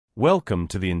Welcome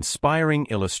to the Inspiring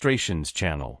Illustrations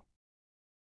channel.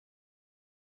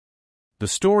 The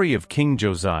story of King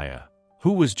Josiah.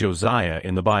 Who was Josiah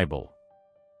in the Bible?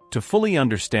 To fully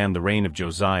understand the reign of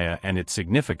Josiah and its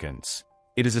significance,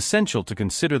 it is essential to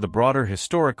consider the broader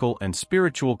historical and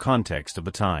spiritual context of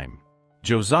the time.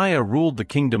 Josiah ruled the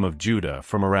kingdom of Judah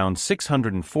from around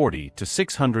 640 to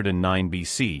 609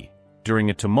 BC,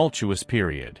 during a tumultuous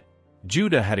period.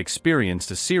 Judah had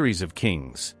experienced a series of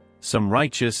kings, some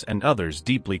righteous and others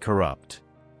deeply corrupt.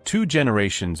 2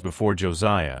 generations before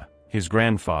Josiah, his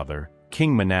grandfather,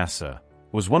 King Manasseh,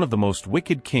 was one of the most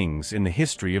wicked kings in the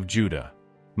history of Judah.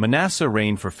 Manasseh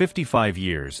reigned for 55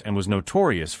 years and was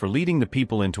notorious for leading the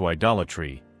people into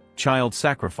idolatry, child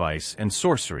sacrifice and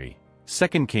sorcery.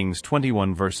 2 Kings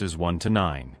 21 verses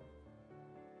 1-9.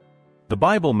 The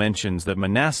Bible mentions that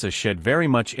Manasseh shed very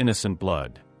much innocent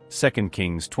blood, 2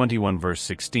 Kings 21 verse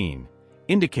 16,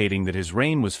 indicating that his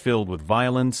reign was filled with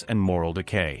violence and moral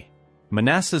decay.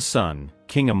 Manasseh's son,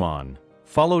 King Amon,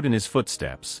 followed in his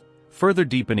footsteps, further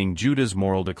deepening Judah's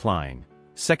moral decline,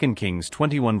 2 Kings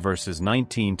 21 verses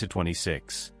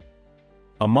 19-26.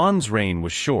 Amon's reign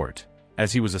was short,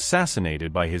 as he was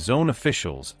assassinated by his own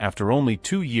officials after only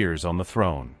 2 years on the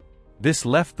throne. This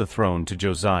left the throne to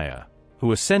Josiah,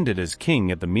 who ascended as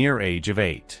king at the mere age of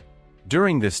 8.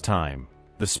 During this time,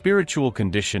 the spiritual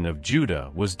condition of Judah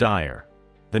was dire.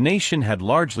 The nation had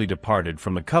largely departed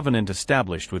from the covenant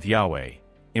established with Yahweh,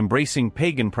 embracing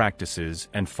pagan practices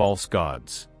and false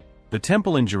gods. The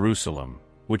temple in Jerusalem,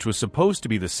 which was supposed to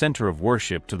be the center of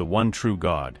worship to the one true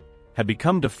God, had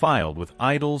become defiled with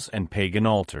idols and pagan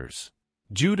altars.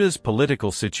 Judah's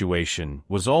political situation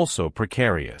was also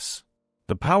precarious.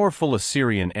 The powerful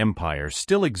Assyrian Empire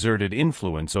still exerted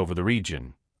influence over the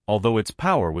region, although its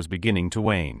power was beginning to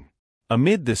wane.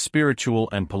 Amid this spiritual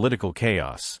and political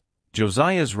chaos,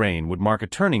 Josiah's reign would mark a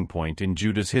turning point in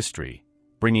Judah's history,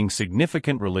 bringing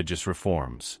significant religious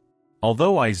reforms.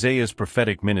 Although Isaiah's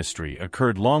prophetic ministry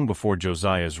occurred long before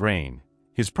Josiah's reign,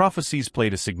 his prophecies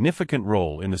played a significant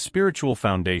role in the spiritual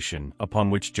foundation upon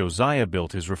which Josiah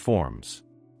built his reforms.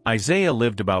 Isaiah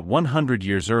lived about 100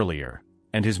 years earlier,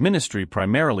 and his ministry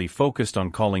primarily focused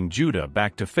on calling Judah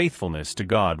back to faithfulness to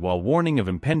God while warning of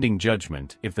impending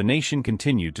judgment if the nation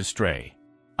continued to stray.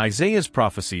 Isaiah's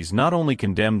prophecies not only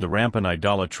condemned the rampant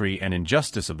idolatry and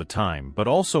injustice of the time but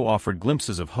also offered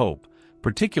glimpses of hope,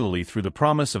 particularly through the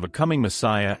promise of a coming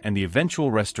Messiah and the eventual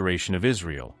restoration of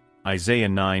Israel. Isaiah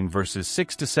 9 verses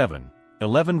 6-7,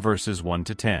 11 verses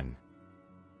 1-10.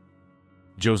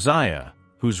 Josiah,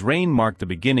 whose reign marked the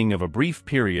beginning of a brief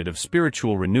period of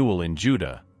spiritual renewal in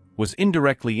Judah, was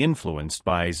indirectly influenced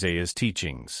by Isaiah's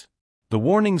teachings. The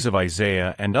warnings of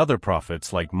Isaiah and other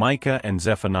prophets like Micah and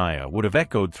Zephaniah would have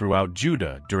echoed throughout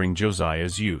Judah during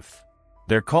Josiah's youth.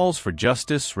 Their calls for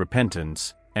justice,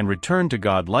 repentance, and return to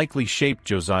God likely shaped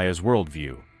Josiah's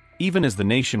worldview, even as the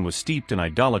nation was steeped in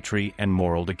idolatry and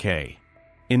moral decay.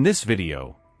 In this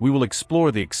video, we will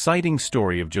explore the exciting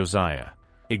story of Josiah,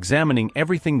 examining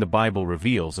everything the Bible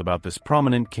reveals about this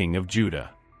prominent king of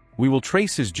Judah. We will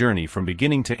trace his journey from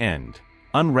beginning to end,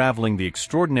 unraveling the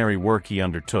extraordinary work he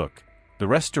undertook, the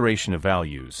restoration of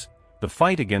values, the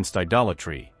fight against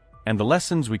idolatry, and the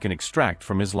lessons we can extract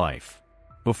from his life.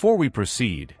 Before we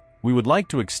proceed, we would like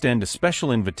to extend a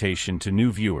special invitation to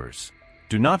new viewers.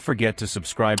 Do not forget to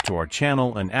subscribe to our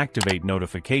channel and activate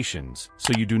notifications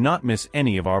so you do not miss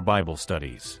any of our Bible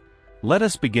studies. Let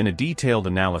us begin a detailed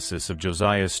analysis of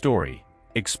Josiah's story,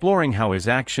 exploring how his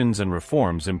actions and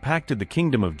reforms impacted the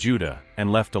kingdom of Judah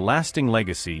and left a lasting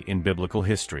legacy in biblical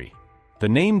history. The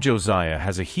name Josiah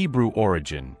has a Hebrew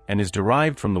origin and is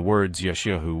derived from the words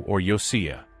Yeshahu or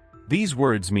Josiah. These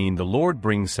words mean the Lord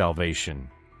brings salvation,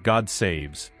 God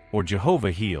saves, or Jehovah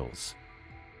heals.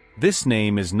 This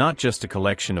name is not just a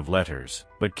collection of letters,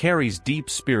 but carries deep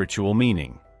spiritual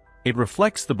meaning. It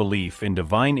reflects the belief in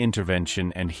divine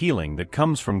intervention and healing that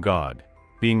comes from God,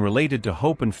 being related to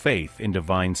hope and faith in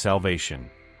divine salvation.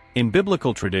 In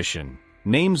biblical tradition,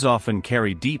 names often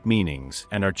carry deep meanings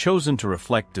and are chosen to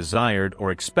reflect desired or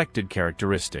expected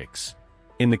characteristics.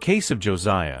 In the case of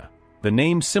Josiah, the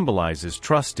name symbolizes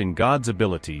trust in God's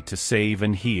ability to save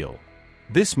and heal.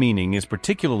 This meaning is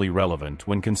particularly relevant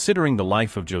when considering the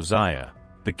life of Josiah,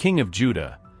 the king of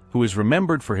Judah, who is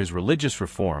remembered for his religious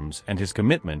reforms and his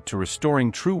commitment to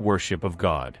restoring true worship of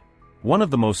God. One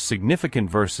of the most significant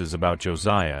verses about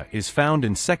Josiah is found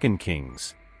in 2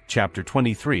 Kings, chapter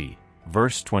 23,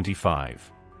 verse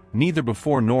 25. Neither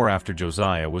before nor after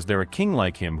Josiah was there a king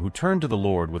like him who turned to the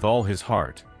Lord with all his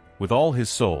heart, with all his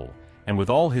soul, and with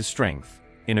all his strength,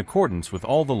 in accordance with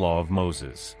all the law of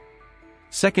Moses.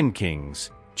 2 Kings,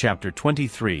 chapter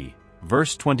 23,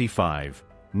 verse 25,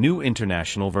 New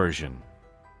International Version.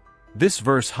 This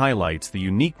verse highlights the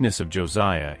uniqueness of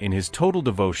Josiah in his total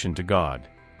devotion to God,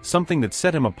 something that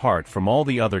set him apart from all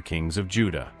the other kings of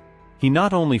Judah. He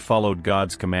not only followed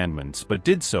God's commandments but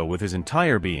did so with his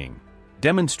entire being,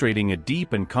 demonstrating a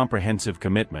deep and comprehensive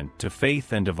commitment to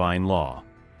faith and divine law.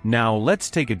 Now let's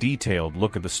take a detailed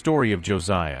look at the story of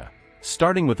Josiah,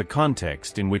 starting with the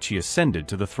context in which he ascended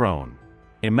to the throne.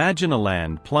 Imagine a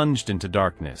land plunged into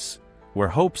darkness, where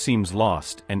hope seems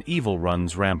lost and evil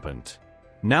runs rampant.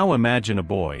 Now imagine a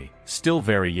boy, still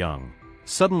very young,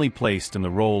 suddenly placed in the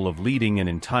role of leading an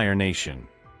entire nation.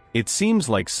 It seems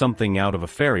like something out of a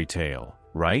fairy tale,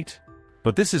 right?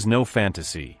 But this is no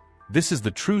fantasy. This is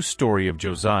the true story of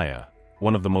Josiah,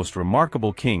 one of the most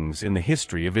remarkable kings in the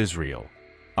history of Israel.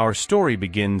 Our story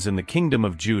begins in the kingdom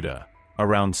of Judah,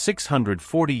 around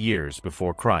 640 years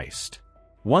before Christ.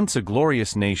 Once a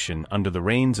glorious nation under the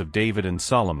reigns of David and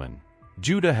Solomon,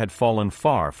 Judah had fallen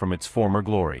far from its former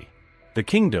glory. The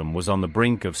kingdom was on the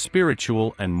brink of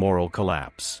spiritual and moral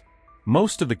collapse.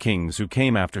 Most of the kings who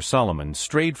came after Solomon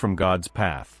strayed from God's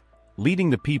path, leading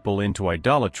the people into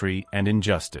idolatry and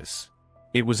injustice.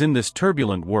 It was in this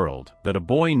turbulent world that a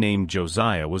boy named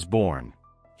Josiah was born.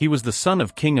 He was the son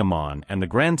of King Amon and the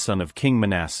grandson of King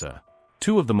Manasseh,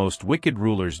 two of the most wicked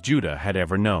rulers Judah had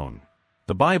ever known.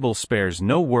 The Bible spares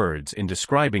no words in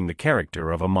describing the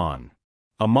character of Amon.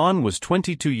 Amon was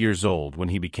 22 years old when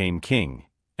he became king,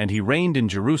 and he reigned in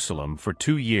Jerusalem for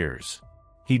 2 years.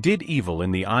 He did evil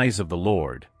in the eyes of the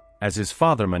Lord, as his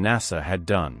father Manasseh had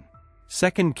done.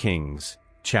 2 Kings,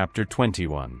 chapter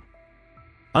 21.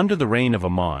 Under the reign of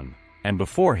Amon, and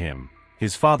before him,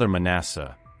 his father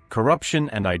Manasseh, corruption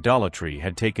and idolatry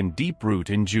had taken deep root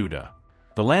in Judah.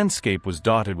 The landscape was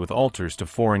dotted with altars to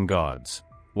foreign gods,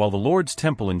 while the Lord's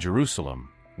temple in Jerusalem,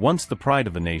 once the pride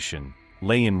of the nation,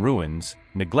 lay in ruins,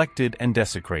 neglected and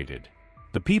desecrated.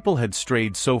 The people had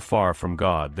strayed so far from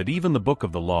God that even the book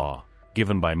of the law,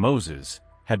 given by Moses,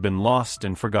 had been lost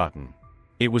and forgotten.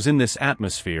 It was in this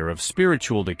atmosphere of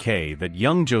spiritual decay that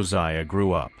young Josiah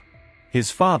grew up.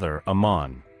 His father,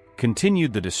 Amon,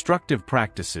 continued the destructive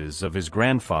practices of his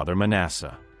grandfather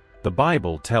Manasseh. The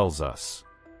Bible tells us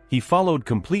he followed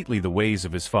completely the ways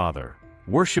of his father,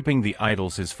 worshipping the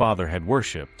idols his father had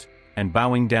worshipped, and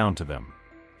bowing down to them.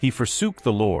 He forsook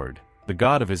the Lord, the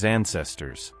God of his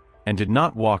ancestors, and did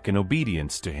not walk in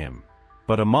obedience to him.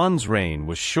 But Amon's reign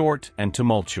was short and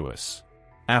tumultuous.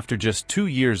 After just 2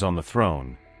 years on the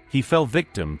throne, he fell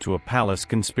victim to a palace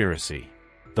conspiracy.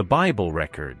 The Bible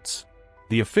records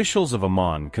the officials of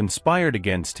Amon conspired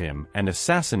against him and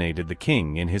assassinated the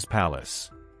king in his palace.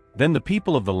 Then the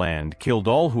people of the land killed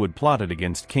all who had plotted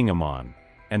against King Amon,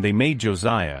 and they made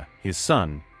Josiah, his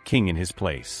son, king in his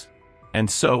place. And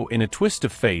so, in a twist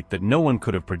of fate that no one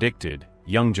could have predicted,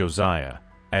 young Josiah,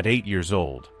 at 8 years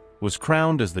old, was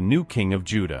crowned as the new king of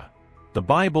Judah. The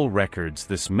Bible records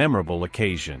this memorable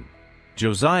occasion.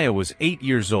 Josiah was 8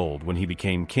 years old when he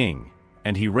became king,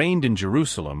 and he reigned in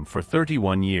Jerusalem for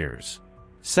 31 years.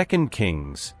 2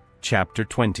 Kings, chapter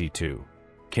 22.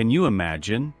 Can you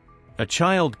imagine? A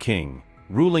child king,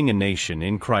 ruling a nation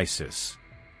in crisis.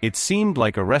 It seemed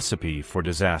like a recipe for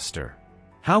disaster.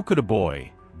 How could a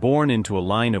boy, born into a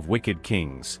line of wicked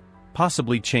kings,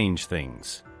 possibly change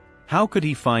things? How could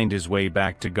he find his way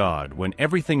back to God when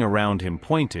everything around him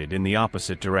pointed in the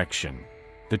opposite direction?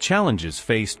 The challenges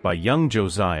faced by young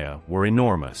Josiah were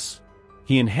enormous.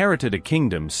 He inherited a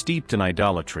kingdom steeped in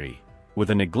idolatry, with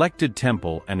a neglected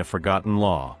temple and a forgotten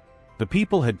law. The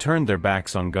people had turned their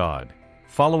backs on God,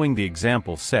 following the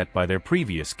example set by their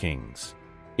previous kings.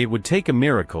 It would take a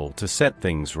miracle to set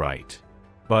things right.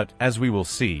 But, as we will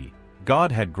see,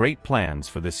 God had great plans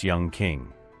for this young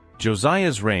king.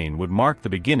 Josiah's reign would mark the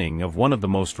beginning of one of the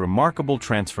most remarkable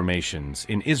transformations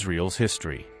in Israel's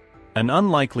history. An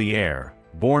unlikely heir,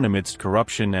 born amidst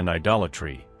corruption and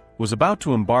idolatry, was about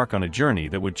to embark on a journey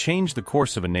that would change the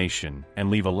course of a nation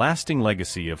and leave a lasting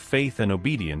legacy of faith and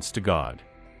obedience to God.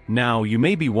 Now, you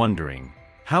may be wondering,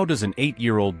 how does an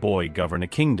 8-year-old boy govern a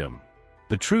kingdom?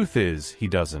 The truth is, he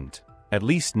doesn't, at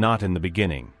least not in the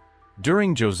beginning.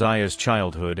 During Josiah's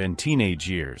childhood and teenage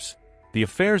years, the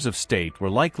affairs of state were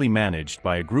likely managed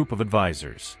by a group of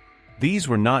advisors. These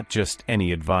were not just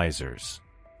any advisors.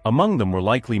 Among them were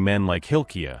likely men like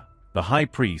Hilkiah, the high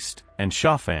priest, and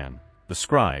Shaphan, the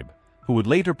scribe, who would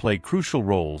later play crucial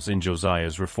roles in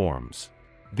Josiah's reforms.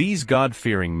 These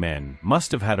God-fearing men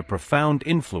must have had a profound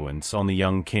influence on the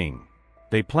young king.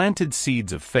 They planted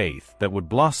seeds of faith that would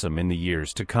blossom in the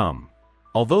years to come.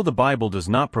 Although the Bible does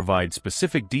not provide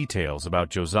specific details about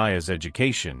Josiah's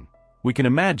education, we can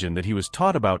imagine that he was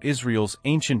taught about Israel's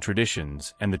ancient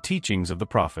traditions and the teachings of the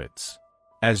prophets.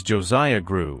 As Josiah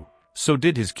grew, so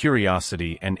did his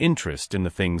curiosity and interest in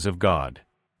the things of God.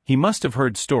 He must have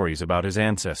heard stories about his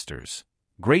ancestors,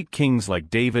 great kings like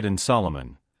David and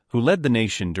Solomon, who led the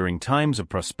nation during times of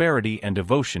prosperity and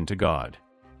devotion to God.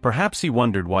 Perhaps he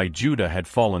wondered why Judah had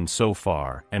fallen so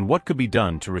far and what could be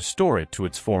done to restore it to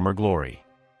its former glory.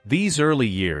 These early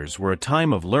years were a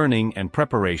time of learning and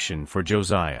preparation for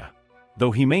Josiah.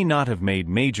 Though he may not have made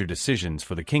major decisions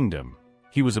for the kingdom,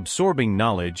 he was absorbing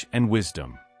knowledge and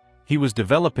wisdom. He was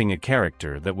developing a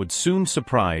character that would soon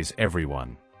surprise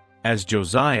everyone. As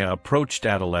Josiah approached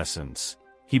adolescence,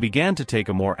 he began to take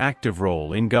a more active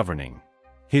role in governing.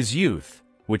 His youth,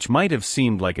 which might have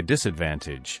seemed like a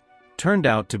disadvantage, turned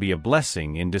out to be a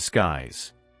blessing in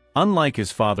disguise. Unlike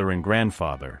his father and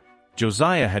grandfather,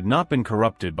 Josiah had not been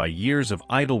corrupted by years of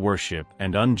idol worship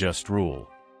and unjust rule.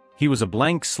 He was a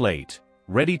blank slate,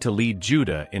 ready to lead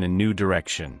Judah in a new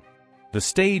direction. The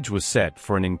stage was set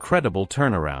for an incredible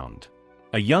turnaround.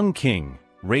 A young king,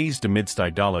 raised amidst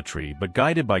idolatry but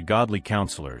guided by godly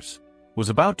counselors, was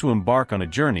about to embark on a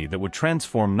journey that would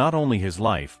transform not only his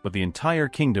life but the entire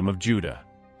kingdom of Judah.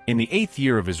 In the 8th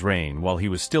year of his reign, while he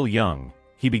was still young,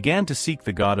 he began to seek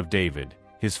the God of David,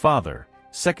 his father.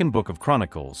 2nd Book of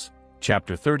Chronicles,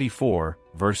 chapter 34,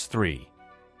 verse 3.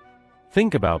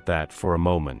 Think about that for a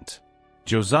moment.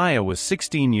 Josiah was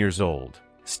 16 years old,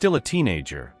 still a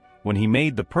teenager, when he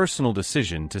made the personal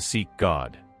decision to seek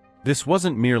God. This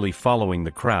wasn't merely following the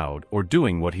crowd or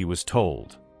doing what he was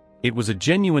told. It was a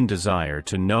genuine desire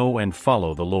to know and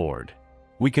follow the Lord.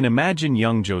 We can imagine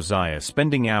young Josiah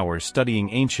spending hours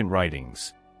studying ancient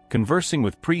writings, conversing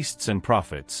with priests and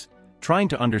prophets, trying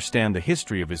to understand the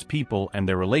history of his people and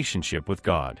their relationship with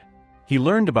God. He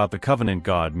learned about the covenant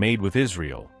God made with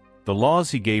Israel, the laws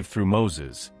he gave through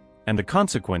Moses, and the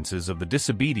consequences of the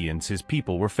disobedience his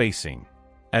people were facing.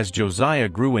 As Josiah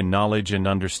grew in knowledge and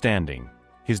understanding,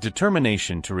 his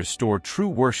determination to restore true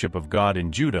worship of God in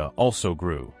Judah also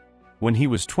grew. When he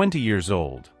was 20 years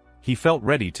old, he felt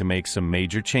ready to make some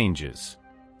major changes.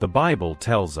 The Bible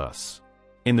tells us,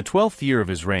 in the 12th year of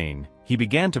his reign, he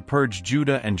began to purge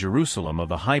Judah and Jerusalem of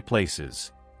the high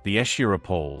places, the Asherah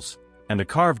poles, and the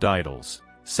carved idols.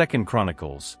 2nd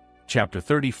Chronicles, chapter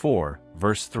 34,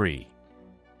 verse 3.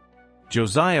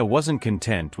 Josiah wasn't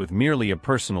content with merely a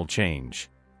personal change.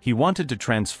 He wanted to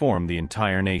transform the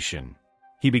entire nation.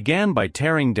 He began by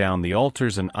tearing down the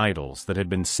altars and idols that had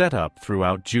been set up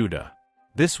throughout Judah.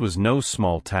 This was no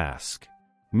small task.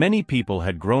 Many people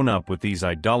had grown up with these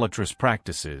idolatrous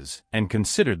practices and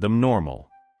considered them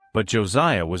normal. But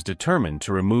Josiah was determined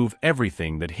to remove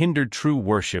everything that hindered true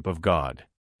worship of God.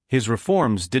 His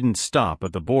reforms didn't stop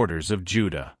at the borders of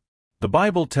Judah. The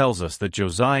Bible tells us that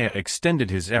Josiah extended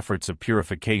his efforts of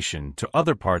purification to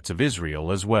other parts of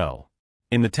Israel as well.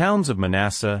 In the towns of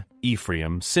Manasseh,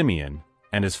 Ephraim, Simeon,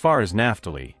 and as far as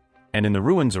Naphtali, and in the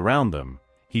ruins around them,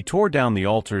 he tore down the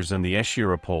altars and the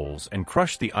Asherah poles and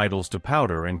crushed the idols to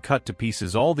powder and cut to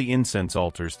pieces all the incense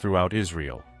altars throughout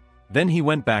Israel. Then he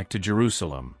went back to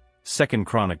Jerusalem. 2nd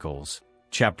Chronicles,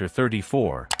 chapter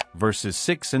 34, verses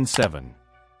 6 and 7.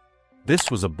 This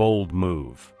was a bold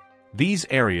move. These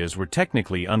areas were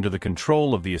technically under the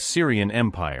control of the Assyrian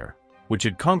Empire, which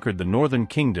had conquered the northern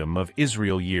kingdom of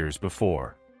Israel years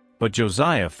before. But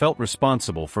Josiah felt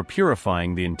responsible for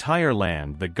purifying the entire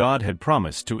land that God had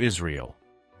promised to Israel.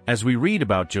 As we read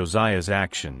about Josiah's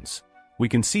actions, we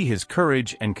can see his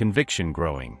courage and conviction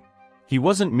growing. He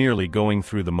wasn't merely going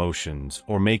through the motions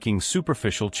or making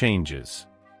superficial changes.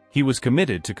 He was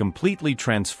committed to completely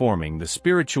transforming the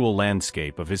spiritual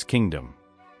landscape of his kingdom.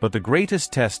 But the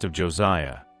greatest test of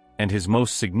Josiah, and his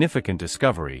most significant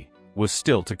discovery, was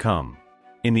still to come.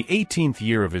 In the 18th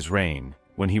year of his reign,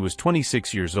 when he was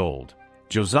 26 years old,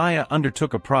 Josiah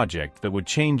undertook a project that would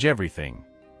change everything: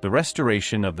 the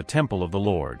restoration of the temple of the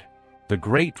Lord, the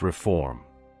Great Reform.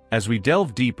 As we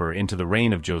delve deeper into the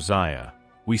reign of Josiah,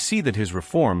 we see that his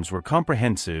reforms were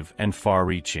comprehensive and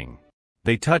far-reaching.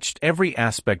 They touched every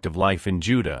aspect of life in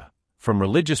Judah, from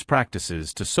religious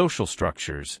practices to social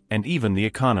structures and even the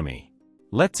economy.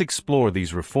 Let's explore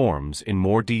these reforms in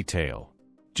more detail.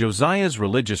 Josiah's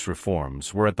religious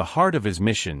reforms were at the heart of his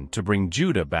mission to bring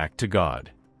Judah back to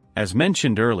God. As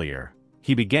mentioned earlier,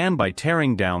 he began by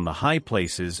tearing down the high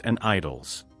places and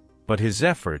idols. But his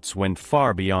efforts went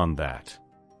far beyond that.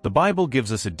 The Bible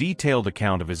gives us a detailed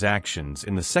account of his actions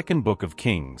in the 2nd Book of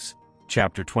Kings,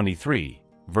 chapter 23,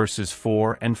 verses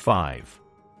 4 and 5.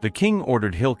 The king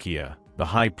ordered Hilkiah, the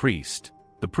high priest,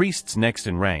 the priests next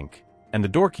in rank, and the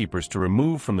doorkeepers to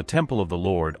remove from the temple of the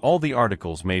Lord all the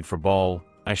articles made for Baal,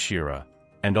 Asherah,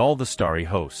 and all the starry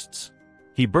hosts.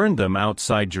 He burned them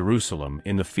outside Jerusalem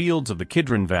in the fields of the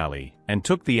Kidron Valley and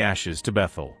took the ashes to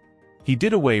Bethel. He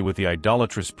did away with the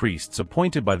idolatrous priests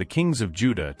appointed by the kings of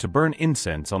Judah to burn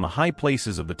incense on the high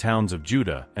places of the towns of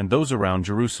Judah and those around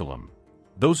Jerusalem.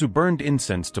 Those who burned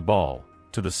incense to Baal,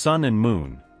 to the sun and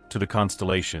moon, to the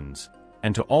constellations,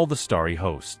 and to all the starry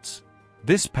hosts.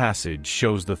 This passage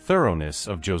shows the thoroughness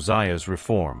of Josiah's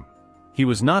reform. He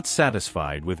was not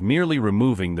satisfied with merely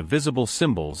removing the visible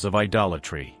symbols of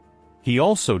idolatry. He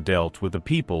also dealt with the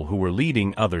people who were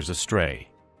leading others astray.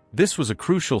 This was a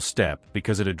crucial step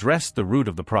because it addressed the root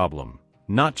of the problem,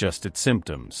 not just its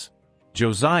symptoms.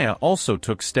 Josiah also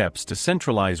took steps to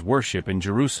centralize worship in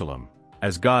Jerusalem,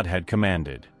 as God had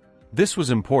commanded. This was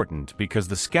important because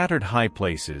the scattered high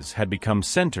places had become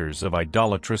centers of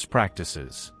idolatrous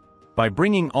practices. By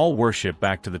bringing all worship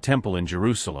back to the temple in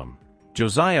Jerusalem,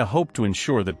 Josiah hoped to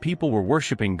ensure that people were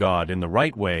worshiping God in the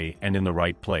right way and in the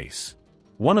right place.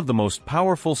 One of the most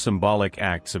powerful symbolic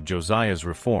acts of Josiah's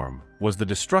reform was the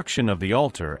destruction of the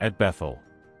altar at Bethel.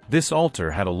 This altar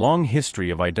had a long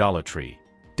history of idolatry,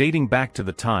 dating back to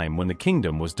the time when the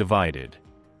kingdom was divided.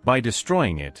 By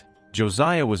destroying it,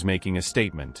 Josiah was making a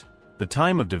statement. The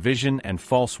time of division and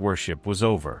false worship was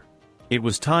over. It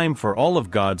was time for all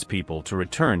of God's people to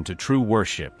return to true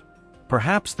worship.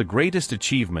 Perhaps the greatest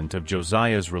achievement of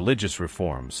Josiah's religious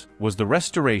reforms was the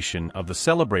restoration of the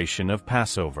celebration of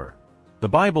Passover. The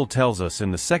Bible tells us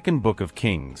in the second book of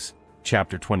Kings,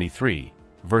 chapter 23,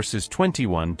 verses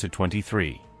 21 to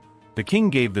 23. The king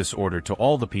gave this order to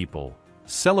all the people: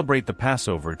 "Celebrate the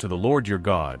Passover to the Lord your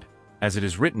God, as it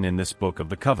is written in this book of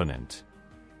the covenant."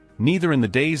 Neither in the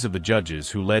days of the judges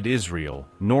who led Israel,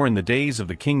 nor in the days of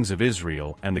the kings of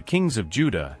Israel and the kings of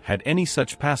Judah had any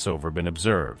such Passover been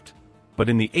observed. But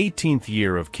in the 18th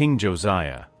year of King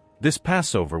Josiah, this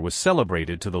Passover was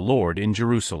celebrated to the Lord in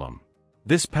Jerusalem.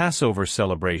 This Passover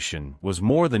celebration was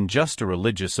more than just a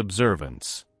religious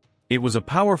observance. It was a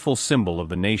powerful symbol of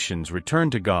the nation's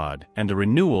return to God and a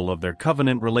renewal of their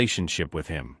covenant relationship with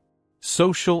Him.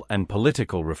 Social and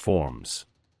political reforms.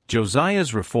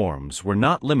 Josiah's reforms were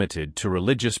not limited to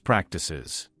religious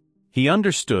practices. He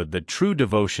understood that true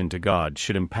devotion to God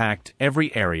should impact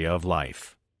every area of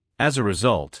life. As a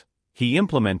result, he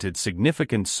implemented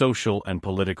significant social and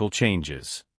political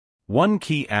changes. One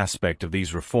key aspect of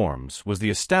these reforms was the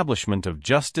establishment of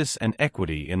justice and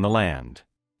equity in the land.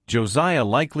 Josiah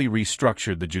likely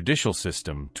restructured the judicial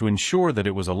system to ensure that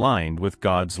it was aligned with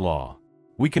God's law.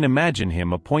 We can imagine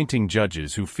him appointing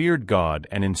judges who feared God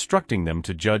and instructing them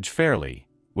to judge fairly,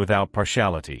 without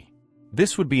partiality.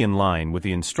 This would be in line with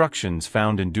the instructions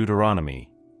found in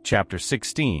Deuteronomy, chapter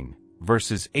 16,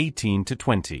 verses 18 to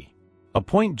 20.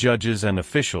 Appoint judges and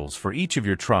officials for each of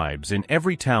your tribes in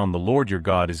every town the Lord your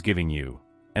God is giving you,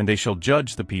 and they shall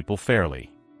judge the people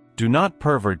fairly. Do not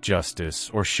pervert justice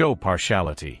or show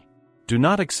partiality. Do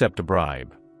not accept a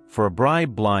bribe, for a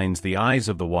bribe blinds the eyes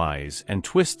of the wise and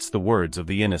twists the words of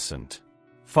the innocent.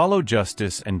 Follow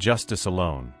justice and justice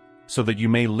alone, so that you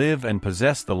may live and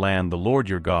possess the land the Lord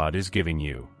your God is giving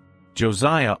you.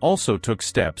 Josiah also took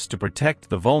steps to protect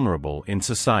the vulnerable in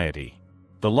society.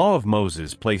 The law of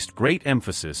Moses placed great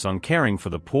emphasis on caring for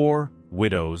the poor,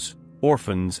 widows,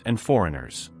 orphans, and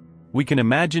foreigners. We can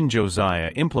imagine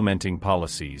Josiah implementing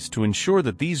policies to ensure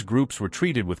that these groups were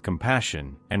treated with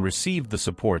compassion and received the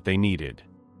support they needed.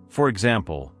 For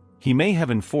example, he may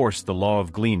have enforced the law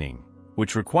of gleaning,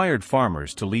 which required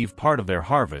farmers to leave part of their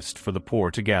harvest for the poor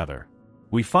to gather.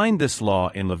 We find this law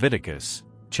in Leviticus,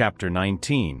 chapter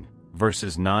 19,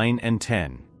 verses 9 and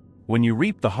 10. When you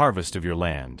reap the harvest of your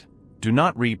land, do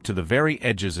not reap to the very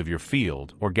edges of your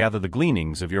field or gather the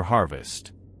gleanings of your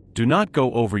harvest. Do not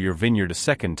go over your vineyard a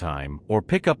second time or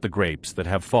pick up the grapes that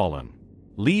have fallen.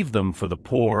 Leave them for the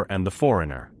poor and the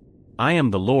foreigner. I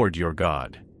am the Lord your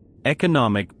God.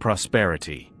 Economic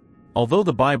prosperity. Although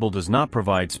the Bible does not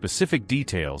provide specific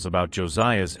details about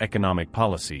Josiah's economic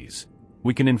policies,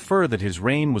 we can infer that his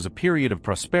reign was a period of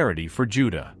prosperity for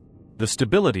Judah. The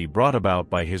stability brought about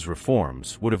by his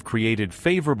reforms would have created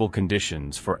favorable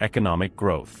conditions for economic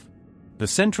growth. The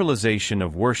centralization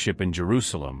of worship in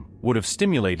Jerusalem would have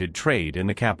stimulated trade in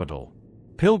the capital.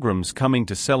 Pilgrims coming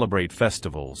to celebrate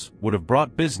festivals would have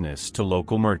brought business to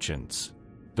local merchants.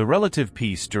 The relative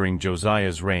peace during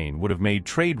Josiah's reign would have made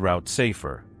trade routes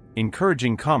safer,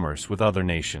 encouraging commerce with other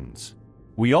nations.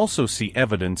 We also see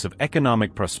evidence of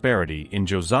economic prosperity in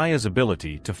Josiah's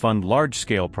ability to fund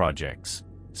large-scale projects,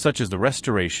 such as the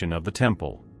restoration of the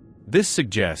temple. This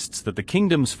suggests that the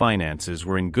kingdom's finances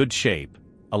were in good shape,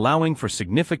 allowing for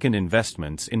significant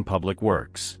investments in public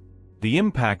works. The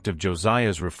impact of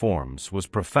Josiah's reforms was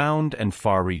profound and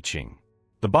far-reaching.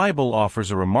 The Bible offers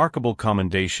a remarkable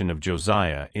commendation of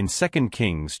Josiah in 2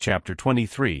 Kings chapter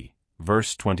 23,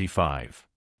 verse 25.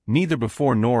 Neither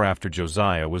before nor after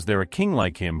Josiah was there a king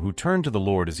like him who turned to the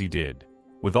Lord as he did,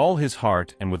 with all his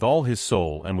heart and with all his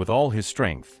soul and with all his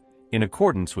strength, in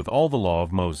accordance with all the law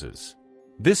of Moses.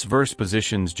 This verse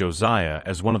positions Josiah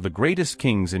as one of the greatest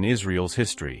kings in Israel's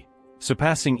history,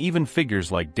 surpassing even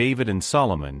figures like David and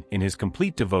Solomon in his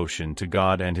complete devotion to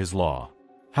God and his law.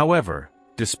 However,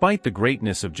 despite the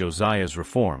greatness of Josiah's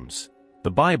reforms, the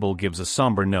Bible gives a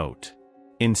somber note.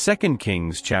 In 2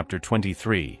 Kings chapter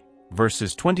 23,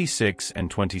 verses 26 and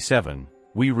 27,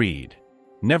 we read,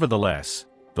 "Nevertheless,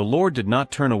 the Lord did not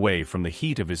turn away from the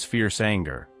heat of his fierce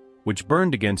anger, which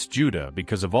burned against Judah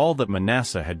because of all that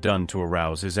Manasseh had done to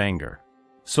arouse his anger.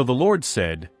 So the Lord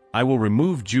said, I will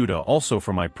remove Judah also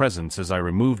from my presence as I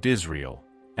removed Israel,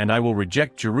 and I will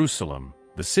reject Jerusalem,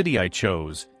 the city I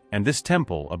chose, and this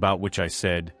temple about which I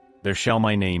said, There shall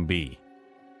my name be."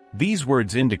 These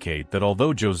words indicate that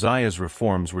although Josiah's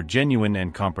reforms were genuine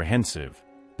and comprehensive,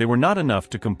 they were not enough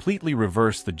to completely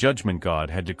reverse the judgment God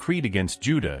had decreed against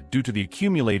Judah due to the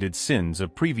accumulated sins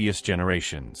of previous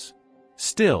generations.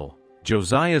 Still,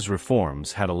 Josiah's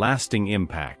reforms had a lasting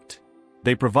impact.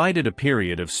 They provided a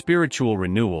period of spiritual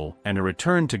renewal and a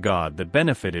return to God that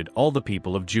benefited all the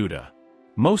people of Judah.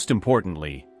 Most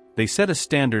importantly, they set a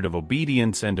standard of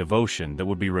obedience and devotion that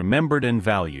would be remembered and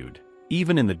valued,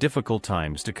 even in the difficult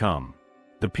times to come.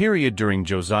 The period during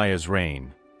Josiah's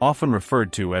reign, often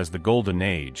referred to as the Golden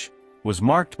Age, was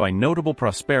marked by notable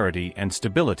prosperity and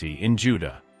stability in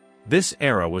Judah. This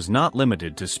era was not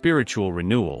limited to spiritual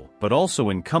renewal but also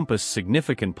encompassed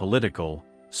significant political,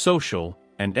 social,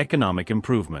 and economic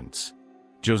improvements.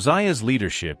 Josiah's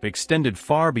leadership extended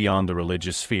far beyond the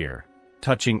religious sphere,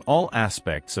 touching all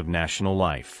aspects of national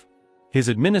life. His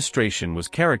administration was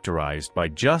characterized by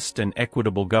just and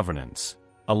equitable governance,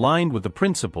 aligned with the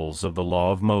principles of the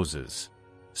law of Moses.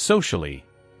 Socially,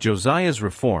 Josiah's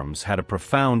reforms had a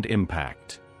profound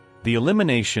impact. The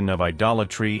elimination of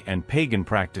idolatry and pagan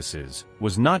practices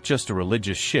was not just a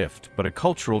religious shift but a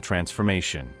cultural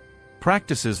transformation.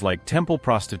 Practices like temple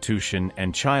prostitution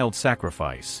and child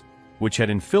sacrifice, which had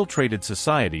infiltrated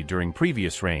society during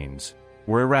previous reigns,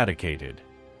 were eradicated.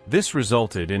 This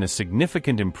resulted in a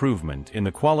significant improvement in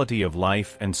the quality of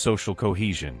life and social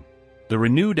cohesion. The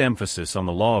renewed emphasis on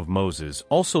the law of Moses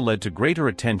also led to greater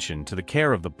attention to the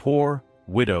care of the poor,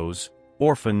 widows,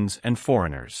 orphans, and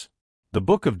foreigners. The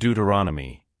Book of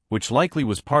Deuteronomy, which likely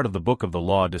was part of the Book of the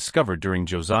Law discovered during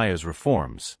Josiah's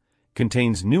reforms,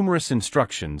 contains numerous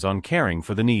instructions on caring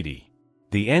for the needy.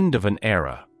 The end of an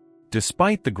era.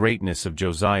 Despite the greatness of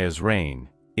Josiah's reign,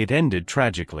 it ended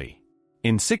tragically.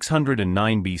 In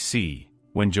 609 BC,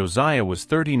 when Josiah was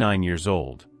 39 years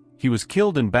old, he was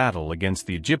killed in battle against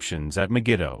the Egyptians at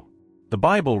Megiddo. The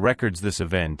Bible records this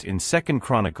event in 2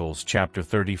 Chronicles chapter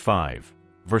 35,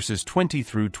 verses 20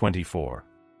 through 24.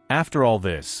 After all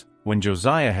this, when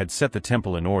Josiah had set the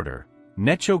temple in order,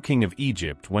 Necho king of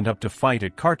Egypt went up to fight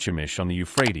at Carchemish on the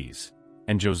Euphrates,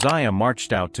 and Josiah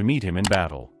marched out to meet him in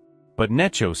battle. But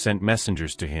Necho sent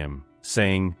messengers to him,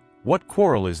 saying, "What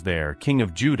quarrel is there, king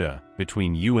of Judah,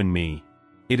 between you and me?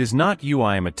 It is not you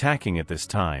I am attacking at this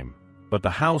time, but the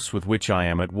house with which I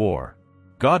am at war.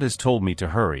 God has told me to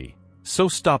hurry, so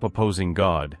stop opposing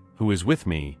God, who is with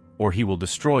me, or he will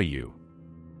destroy you."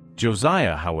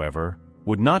 Josiah, however,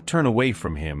 would not turn away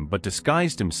from him but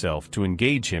disguised himself to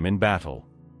engage him in battle.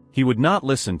 He would not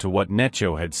listen to what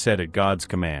Necho had said at God's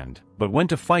command, but went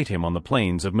to fight him on the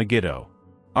plains of Megiddo.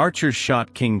 Archers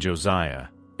shot King Josiah,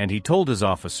 and he told his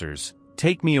officers,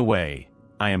 "Take me away,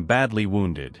 I am badly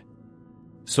wounded."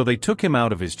 So they took him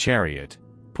out of his chariot,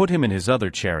 put him in his other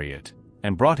chariot,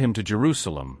 and brought him to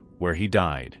Jerusalem, where he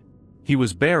died. He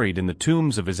was buried in the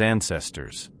tombs of his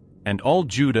ancestors, and all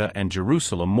Judah and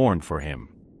Jerusalem mourned for him.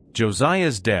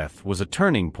 Josiah's death was a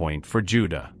turning point for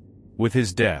Judah. With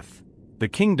his death, the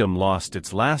kingdom lost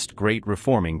its last great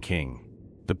reforming king.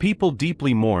 The people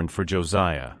deeply mourned for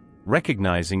Josiah,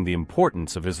 recognizing the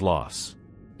importance of his loss.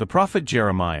 The prophet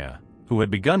Jeremiah, who had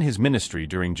begun his ministry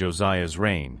during Josiah's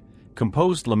reign,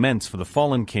 composed laments for the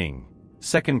fallen king,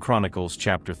 2 Chronicles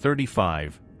chapter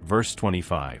 35, verse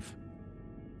 25.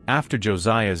 After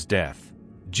Josiah's death,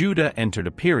 Judah entered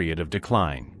a period of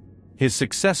decline. His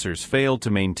successors failed to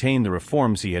maintain the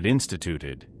reforms he had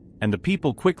instituted, and the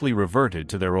people quickly reverted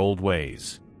to their old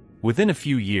ways. Within a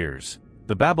few years,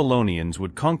 the Babylonians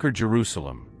would conquer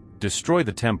Jerusalem, destroy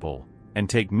the temple, and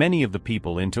take many of the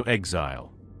people into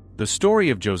exile. The story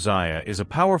of Josiah is a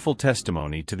powerful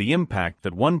testimony to the impact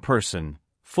that one person,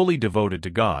 fully devoted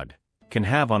to God, can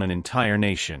have on an entire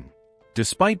nation.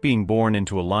 Despite being born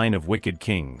into a line of wicked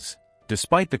kings,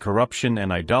 Despite the corruption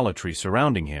and idolatry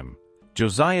surrounding him,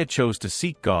 Josiah chose to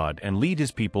seek God and lead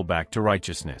his people back to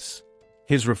righteousness.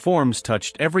 His reforms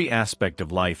touched every aspect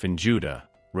of life in Judah: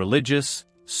 religious,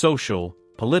 social,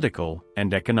 political,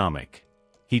 and economic.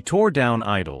 He tore down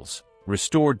idols,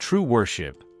 restored true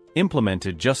worship,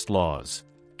 implemented just laws,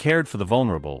 cared for the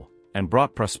vulnerable, and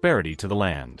brought prosperity to the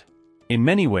land. In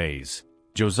many ways,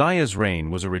 Josiah's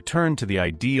reign was a return to the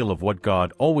ideal of what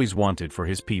God always wanted for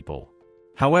his people.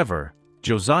 However,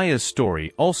 Josiah's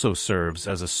story also serves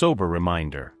as a sober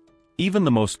reminder. Even the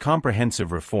most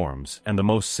comprehensive reforms and the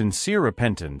most sincere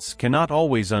repentance cannot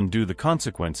always undo the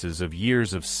consequences of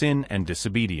years of sin and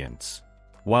disobedience.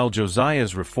 While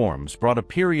Josiah's reforms brought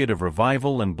a period of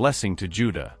revival and blessing to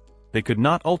Judah, they could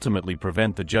not ultimately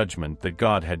prevent the judgment that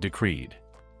God had decreed.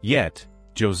 Yet,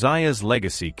 Josiah's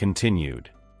legacy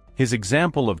continued. His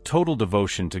example of total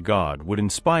devotion to God would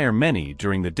inspire many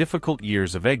during the difficult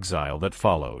years of exile that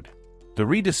followed. The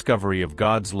rediscovery of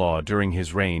God's law during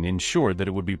his reign ensured that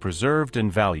it would be preserved and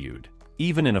valued,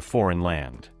 even in a foreign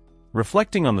land.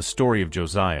 Reflecting on the story of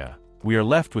Josiah, we are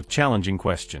left with challenging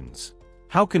questions.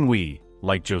 How can we,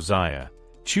 like Josiah,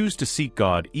 choose to seek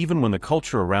God even when the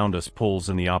culture around us pulls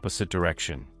in the opposite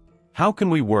direction? How can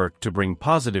we work to bring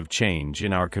positive change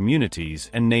in our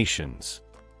communities and nations?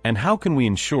 And how can we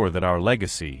ensure that our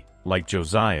legacy, like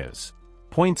Josiah's,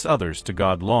 points others to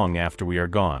God long after we are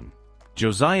gone?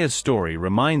 Josiah's story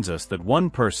reminds us that one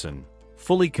person,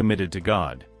 fully committed to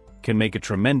God, can make a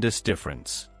tremendous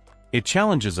difference. It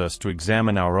challenges us to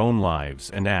examine our own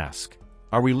lives and ask,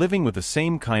 are we living with the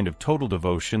same kind of total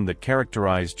devotion that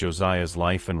characterized Josiah's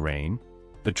life and reign?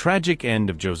 The tragic end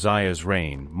of Josiah's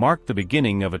reign marked the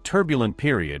beginning of a turbulent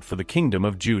period for the kingdom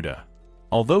of Judah.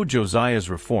 Although Josiah's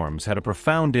reforms had a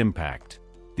profound impact,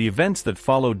 the events that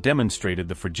followed demonstrated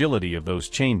the fragility of those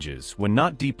changes when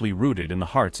not deeply rooted in the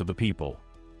hearts of the people.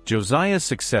 Josiah's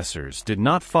successors did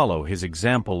not follow his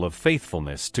example of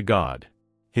faithfulness to God.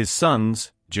 His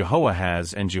sons,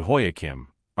 Jehoahaz and Jehoiakim,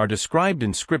 are described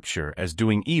in Scripture as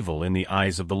doing evil in the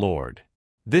eyes of the Lord.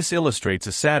 This illustrates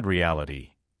a sad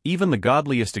reality. Even the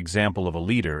godliest example of a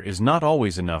leader is not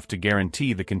always enough to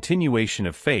guarantee the continuation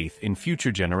of faith in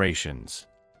future generations.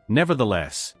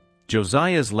 Nevertheless,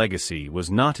 Josiah's legacy was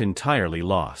not entirely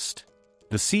lost.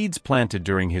 The seeds planted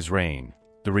during his reign,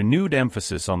 the renewed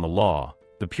emphasis on the law,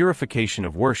 the purification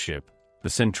of worship, the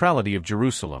centrality of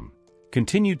Jerusalem,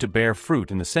 continued to bear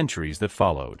fruit in the centuries that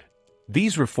followed.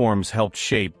 These reforms helped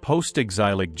shape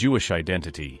post-exilic Jewish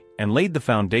identity and laid the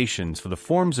foundations for the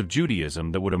forms of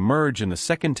Judaism that would emerge in the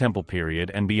Second Temple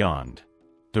period and beyond.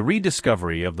 The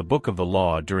rediscovery of the Book of the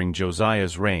Law during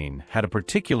Josiah's reign had a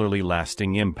particularly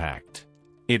lasting impact.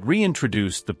 It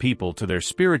reintroduced the people to their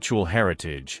spiritual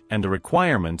heritage and the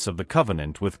requirements of the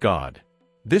covenant with God.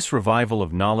 This revival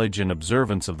of knowledge and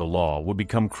observance of the law would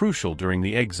become crucial during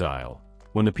the exile,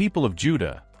 when the people of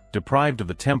Judah, deprived of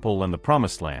the temple and the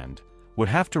promised land, would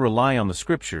have to rely on the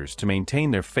scriptures to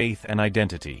maintain their faith and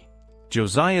identity.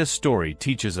 Josiah's story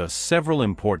teaches us several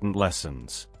important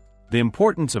lessons. The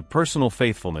importance of personal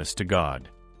faithfulness to God.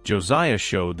 Josiah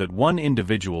showed that one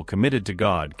individual committed to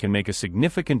God can make a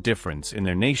significant difference in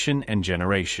their nation and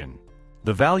generation.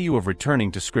 The value of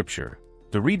returning to Scripture.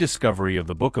 The rediscovery of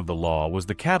the Book of the Law was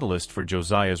the catalyst for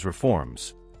Josiah's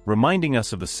reforms, reminding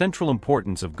us of the central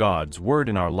importance of God's Word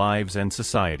in our lives and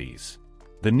societies.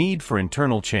 The need for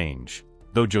internal change.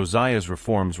 Though Josiah's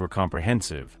reforms were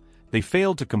comprehensive, they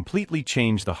failed to completely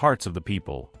change the hearts of the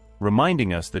people,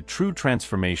 reminding us that true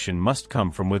transformation must come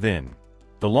from within.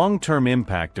 The long-term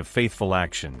impact of faithful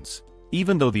actions.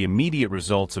 Even though the immediate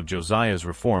results of Josiah's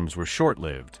reforms were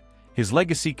short-lived, his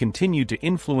legacy continued to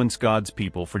influence God's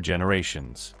people for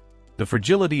generations. The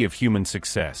fragility of human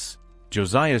success.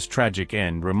 Josiah's tragic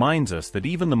end reminds us that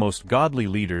even the most godly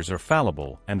leaders are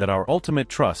fallible and that our ultimate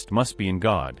trust must be in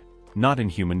God, not in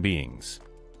human beings.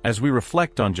 As we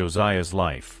reflect on Josiah's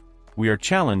life, we are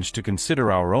challenged to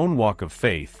consider our own walk of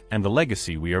faith and the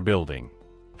legacy we are building.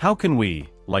 How can we,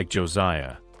 like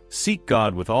Josiah, seek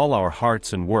God with all our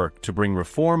hearts and work to bring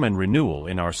reform and renewal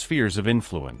in our spheres of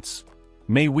influence?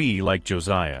 May we, like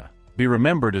Josiah, be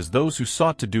remembered as those who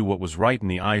sought to do what was right in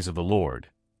the eyes of the Lord,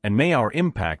 and may our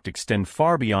impact extend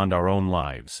far beyond our own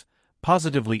lives,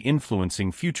 positively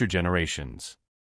influencing future generations.